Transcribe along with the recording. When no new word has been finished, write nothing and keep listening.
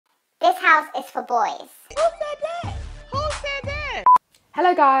This house is for boys. Who said that? Who said that?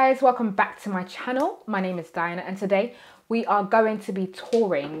 Hello guys, welcome back to my channel. My name is Diana and today we are going to be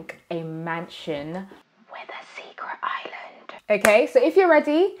touring a mansion with a secret island. Okay, so if you're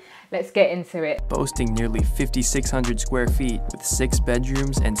ready, let's get into it. Boasting nearly 5,600 square feet with 6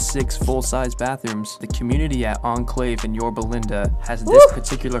 bedrooms and 6 full-size bathrooms, the community at Enclave in Yorba Linda has this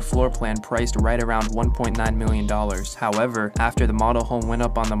particular floor plan priced right around $1.9 million. However, after the model home went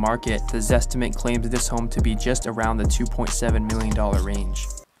up on the market, the Zestimate claims this home to be just around the $2.7 million range.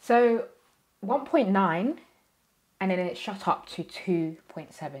 So 1.9 and then it shot up to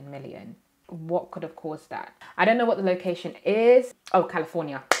 2.7 million. What could have caused that? I don't know what the location is. Oh,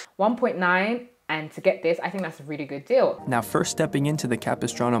 California. 1.9, and to get this, I think that's a really good deal. Now, first stepping into the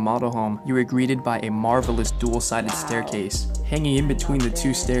Capistrano model home, you are greeted by a marvelous dual-sided staircase. Hanging in between the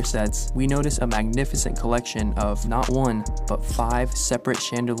two stair sets, we notice a magnificent collection of not one, but 5 separate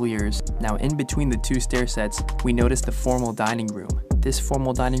chandeliers. Now, in between the two stair sets, we notice the formal dining room. This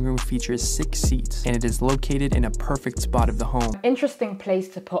formal dining room features 6 seats, and it is located in a perfect spot of the home. Interesting place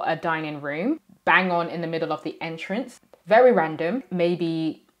to put a dining room, bang on in the middle of the entrance. Very random,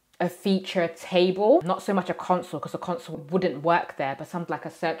 maybe a feature table, not so much a console because a console wouldn't work there, but something like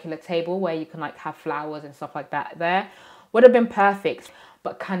a circular table where you can like have flowers and stuff like that there would have been perfect.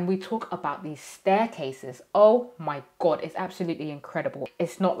 But can we talk about these staircases? Oh my God, it's absolutely incredible.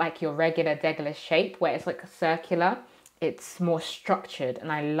 It's not like your regular degular shape where it's like a circular. It's more structured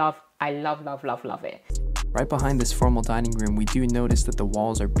and I love it. Right behind this formal dining room, we do notice that the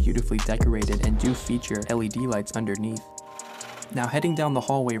walls are beautifully decorated and do feature LED lights underneath. Now heading down the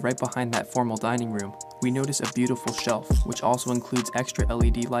hallway right behind that formal dining room, we notice a beautiful shelf, which also includes extra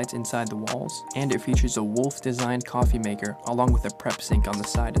LED lights inside the walls, and it features a wolf-designed coffee maker along with a prep sink on the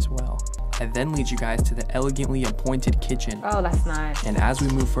side as well. I then lead you guys to the elegantly appointed kitchen. Oh, that's nice. And as we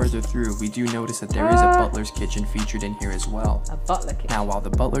move further through, we do notice that there is a butler's kitchen featured in here as well. A butler kitchen. Now, while the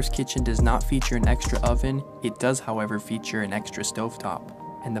butler's kitchen does not feature an extra oven, it does, however, feature an extra stovetop.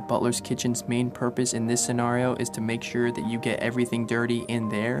 And the butler's kitchen's main purpose in this scenario is to make sure that you get everything dirty in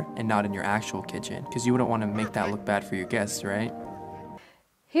there and not in your actual kitchen, because you wouldn't want to make that look bad for your guests, right?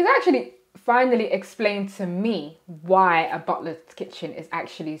 He's actually finally explained to me why a butler's kitchen is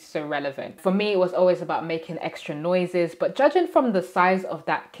actually so relevant. For me, it was always about making extra noises, but judging from the size of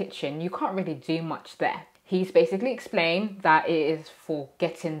that kitchen, you can't really do much there. He's basically explained that it is for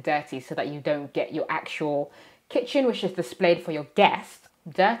getting dirty so that you don't get your actual kitchen, which is displayed for your guests,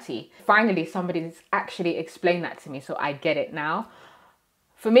 dirty. Finally, somebody's actually explained that to me, so I get it now.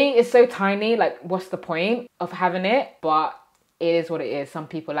 For me, it's so tiny, like what's the point of having it? But it is what it is. Some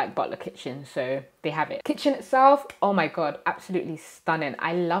people like butler kitchens, so they have it. Kitchen itself, oh my God, absolutely stunning.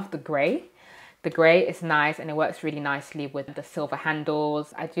 I love the grey. The grey is nice and it works really nicely with the silver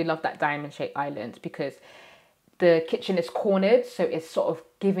handles. I do love that diamond shaped island because the kitchen is cornered, so it's sort of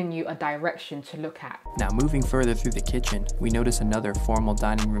giving you a direction to look at. Now moving further through the kitchen, we notice another formal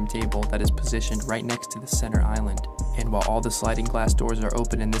dining room table that is positioned right next to the center island. And while all the sliding glass doors are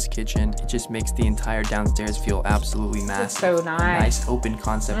open in this kitchen, it just makes the entire downstairs feel absolutely massive. It's so nice. A nice open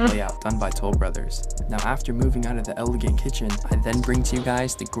concept layout done by Toll Brothers. Now after moving out of the elegant kitchen, I then bring to you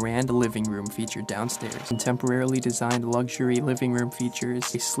guys the grand living room featured downstairs. Contemporarily designed luxury living room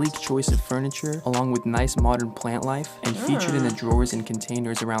features a sleek choice of furniture along with nice modern plant life, and featured in the drawers and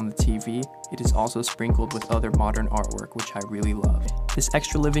containers around the TV, it is also sprinkled with other modern artwork, which I really love. This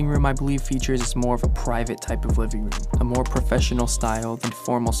extra living room, I believe, features more of a private type of living room, a more professional styled and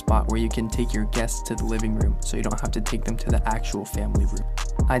formal spot where you can take your guests to the living room so you don't have to take them to the actual family room.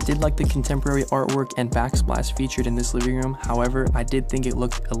 I did like the contemporary artwork and backsplash featured in this living room. However, I did think it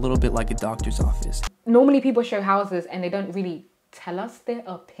looked a little bit like a doctor's office. Normally people show houses and they don't really tell us their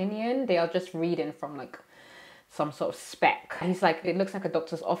opinion. They are just reading from like some sort of spec. He's like, it looks like a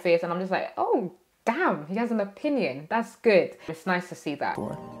doctor's office, and I'm just like, oh damn, he has an opinion. That's good. It's nice to see that.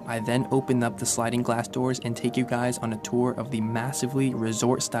 I then open up the sliding glass doors and take you guys on a tour of the massively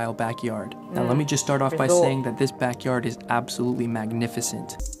resort style backyard. Now let me just start off by saying that this backyard is absolutely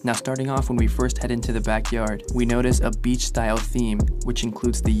magnificent. Now starting off, when we first head into the backyard, we notice a beach style theme, which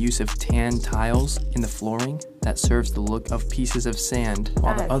includes the use of tan tiles in the flooring that serves the look of pieces of sand,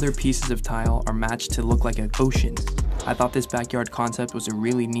 while the other pieces of tile are matched to look like an ocean. I thought this backyard concept was a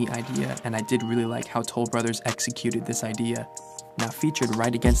really neat idea, and I did really like how Toll Brothers executed this idea. Now featured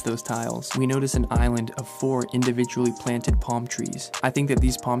right against those tiles, we notice an island of 4 individually planted palm trees. I think that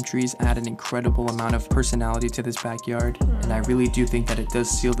these palm trees add an incredible amount of personality to this backyard, and I really do think that it does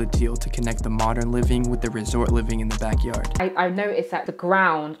seal the deal to connect the modern living with the resort living in the backyard. I noticed that the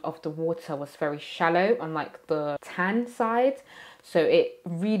ground of the water was very shallow on like the tan side, So it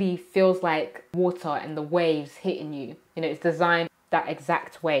really feels like water and the waves hitting you. You know, it's designed that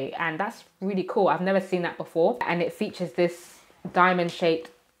exact way, and that's really cool. I've never seen that before. And it features this diamond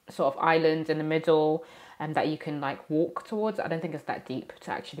shaped sort of island in the middle, and that you can like walk towards. I don't think it's that deep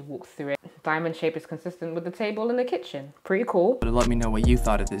to actually walk through it. Diamond shape is consistent with the table in the kitchen. Pretty cool. But let me know what you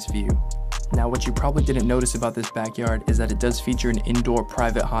thought of this view. Now, what you probably didn't notice about this backyard is that it does feature an indoor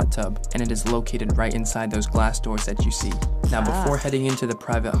private hot tub, and it is located right inside those glass doors that you see. Now, before heading into the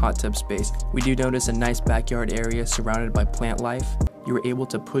private hot tub space, we do notice a nice backyard area surrounded by plant life. You were able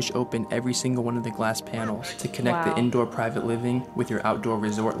to push open every single one of the glass panels to connect the indoor private living with your outdoor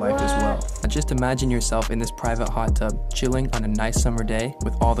resort life as well. Now, just imagine yourself in this private hot tub, chilling on a nice summer day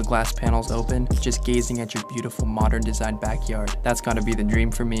with all the glass panels open, just gazing at your beautiful modern design backyard. That's gotta be the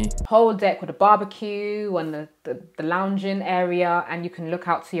dream for me. Whole deck with a barbecue and the lounging area, and you can look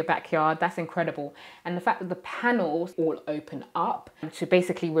out to your backyard. That's incredible. And the fact that the panels all open up to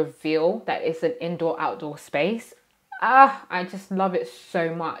basically reveal that it's an indoor-outdoor space. I just love it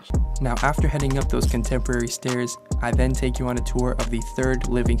so much. Now, after heading up those contemporary stairs, I then take you on a tour of the third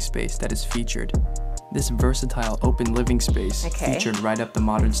living space that is featured. This versatile open living space, featured right up the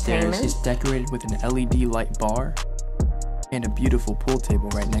modern stairs, is decorated with an LED light bar and a beautiful pool table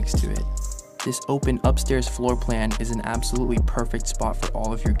right next to it. This open upstairs floor plan is an absolutely perfect spot for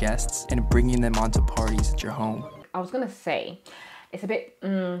all of your guests and bringing them onto parties at your home. I was gonna say, it's a bit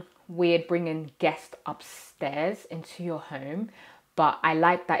weird bringing guests upstairs into your home, but I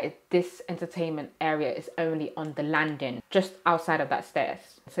like that this entertainment area is only on the landing, just outside of that stairs.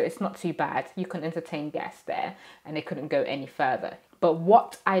 So it's not too bad. You can entertain guests there and they couldn't go any further. But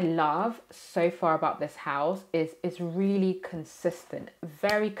what I love so far about this house is it's really consistent,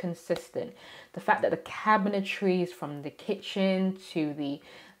 very consistent. The fact that the cabinetries from the kitchen to the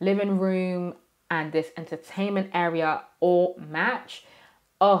living room and this entertainment area all match.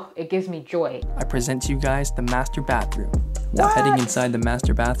 Oh, it gives me joy. I present to you guys the master bathroom. Now, heading inside the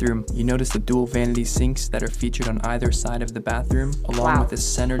master bathroom, you notice the dual vanity sinks that are featured on either side of the bathroom, along with a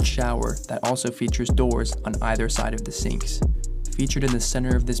centered shower that also features doors on either side of the sinks. Featured in the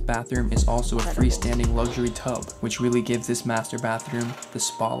center of this bathroom is also a freestanding luxury tub, which really gives this master bathroom the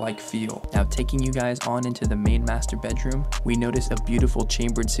spa-like feel. Now, taking you guys on into the main master bedroom, we notice a beautiful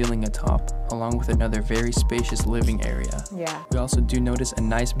chambered ceiling atop, along with another very spacious living area. We also do notice a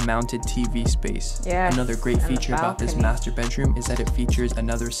nice mounted TV space. Another great feature about this master bedroom is that it features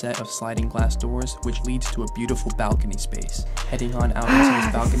another set of sliding glass doors, which leads to a beautiful balcony space. Heading on out into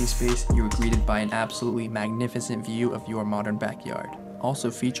this balcony space, you are greeted by an absolutely magnificent view of your modern backyard.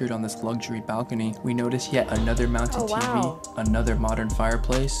 Also featured on this luxury balcony, we notice yet another mounted TV, another modern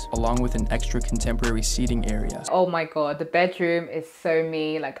fireplace, along with an extra contemporary seating area. Oh my god, the bedroom is so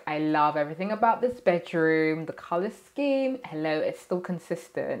me. Like, I love everything about this bedroom. The color scheme, hello, it's still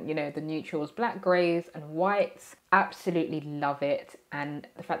consistent. You know, the neutrals, black, grays, and whites. Absolutely love it. And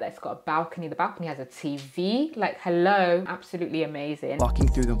the fact that it's got a balcony, the balcony has a TV, like, hello, absolutely amazing. Walking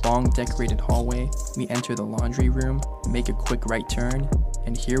through the long decorated hallway, we enter the laundry room, make a quick right turn,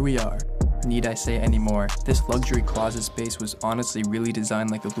 and here we are. Need I say any more? This luxury closet space was honestly really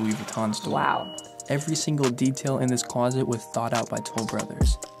designed like a Louis Vuitton store. Wow. Every single detail in this closet was thought out by Toll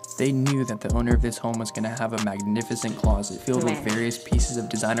Brothers. They knew that the owner of this home was going to have a magnificent closet filled with various pieces of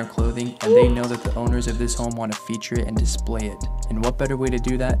designer clothing, and they know that the owners of this home want to feature it and display it. And what better way to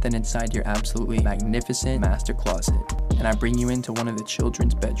do that than inside your absolutely magnificent master closet? And I bring you into one of the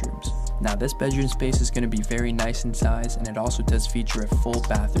children's bedrooms. Now, this bedroom space is going to be very nice in size, and it also does feature a full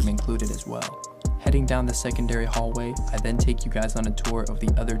bathroom included as well. Heading down the secondary hallway, I then take you guys on a tour of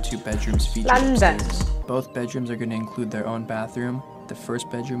the other two bedrooms featured upstairs. Both bedrooms are going to include their own bathroom. The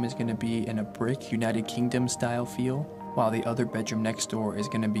first bedroom is going to be in a brick United Kingdom style feel, while the other bedroom next door is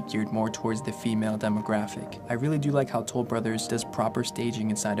going to be geared more towards the female demographic. I really do like how Toll Brothers does proper staging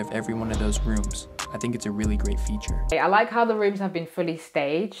inside of every one of those rooms. I think it's a really great feature. I like how the rooms have been fully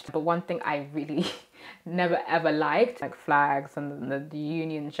staged, but one thing I really never ever liked, like flags and the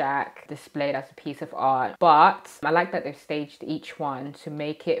Union Jack displayed as a piece of art. But I like that they've staged each one to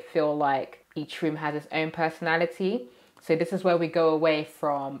make it feel like each room has its own personality. So this is where we go away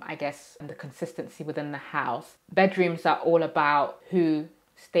from, I guess, the consistency within the house. Bedrooms are all about who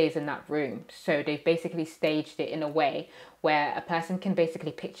stays in that room. So they've basically staged it in a way where a person can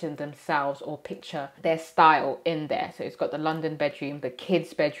basically picture themselves or picture their style in there. So it's got the London bedroom, the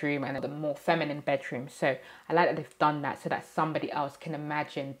kids' bedroom, and the more feminine bedroom. So I like that they've done that so that somebody else can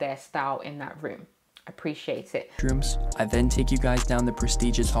imagine their style in that room. Appreciate it. Rooms. I then take you guys down the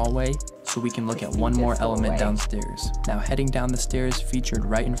prestigious hallway so we can look at one more element downstairs. Now, heading down the stairs, featured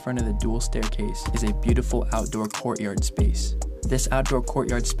right in front of the dual staircase, is a beautiful outdoor courtyard space. This outdoor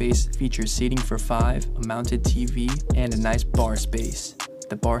courtyard space features seating for 5, a mounted TV, and a nice bar space.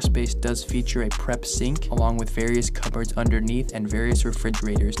 The bar space does feature a prep sink along with various cupboards underneath and various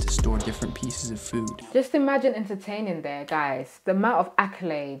refrigerators to store different pieces of food. Just imagine entertaining there, guys. The amount of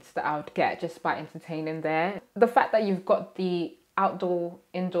accolades that I would get just by entertaining there. The fact that you've got the outdoor,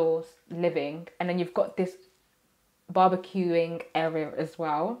 indoors living, and then you've got this barbecuing area as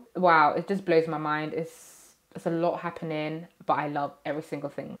well. Wow, it just blows my mind. It's a lot happening, but I love every single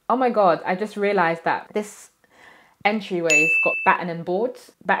thing. Oh my God, I just realized that this entryway's got batten and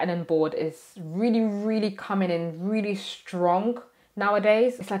boards. Batten and board is really coming in really strong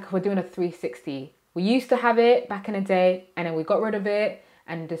nowadays. It's like we're doing a 360. We used to have it back in the day and then we got rid of it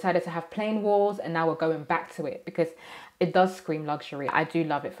and decided to have plain walls, and now we're going back to it because it does scream luxury. I do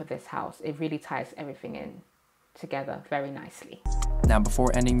love it for this house. It really ties everything in together very nicely. Now,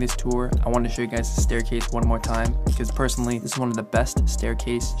 before ending this tour, I want to show you guys the staircase one more time because personally, this is one of the best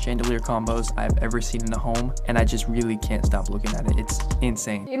staircase chandelier combos I've ever seen in a home, and I just really can't stop looking at it. It's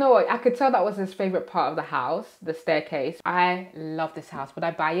insane. You know what? I could tell that was his favorite part of the house, the staircase. I love this house. Would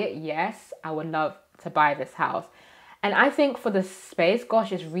I buy it? Yes, I would love to buy this house. And I think for the space,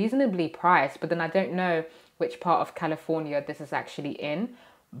 gosh, it's reasonably priced, but then I don't know which part of California this is actually in.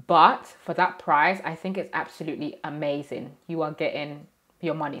 But for that price, I think it's absolutely amazing. You are getting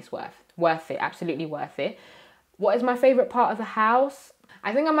your money's worth. Worth it, absolutely worth it. What is my favorite part of the house?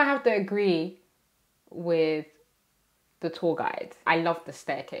 I think I might have to agree with the tour guide. I love the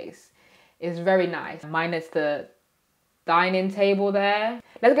staircase. It's very nice. Minus the dining table there.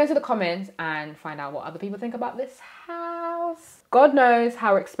 Let's go into the comments and find out what other people think about this house. God knows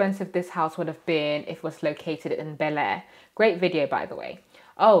how expensive this house would have been if it was located in Bel Air. Great video, by the way.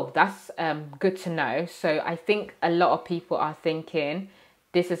 Oh, that's good to know. So I think a lot of people are thinking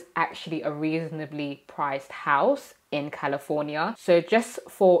this is actually a reasonably priced house in California. So just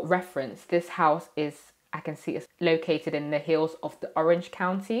for reference, this house is, I can see it's located in the hills of the Orange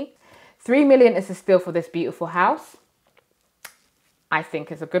County. $3 million is a steal for this beautiful house. I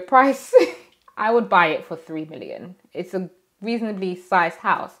think it's a good price. I would buy it for $3 million. It's a reasonably sized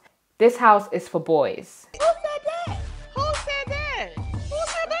house. This house is for boys.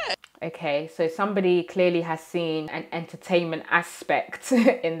 Okay, so somebody clearly has seen an entertainment aspect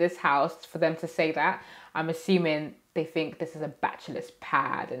in this house for them to say that. I'm assuming they think this is a bachelor's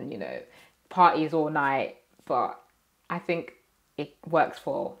pad and, you know, parties all night. But I think it works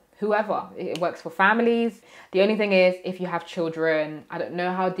for whoever. It works for families. The only thing is, if you have children, I don't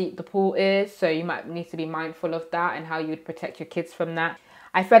know how deep the pool is, so you might need to be mindful of that and how you would protect your kids from that.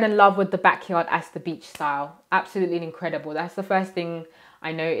 I fell in love with the backyard as the beach style. Absolutely incredible. That's the first thing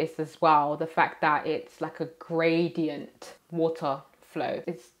I noticed as well, the fact that it's like a gradient water flow.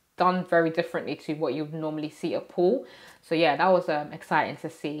 It's done very differently to what you would normally see a pool. So yeah, that was exciting to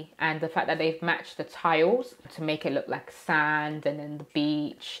see. And the fact that they've matched the tiles to make it look like sand and then the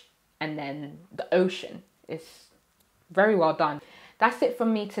beach and then the ocean is very well done. That's it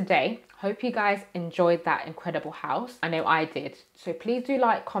from me today. Hope you guys enjoyed that incredible house. I know I did. So please do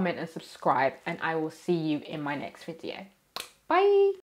like, comment and subscribe, and I will see you in my next video. Bye.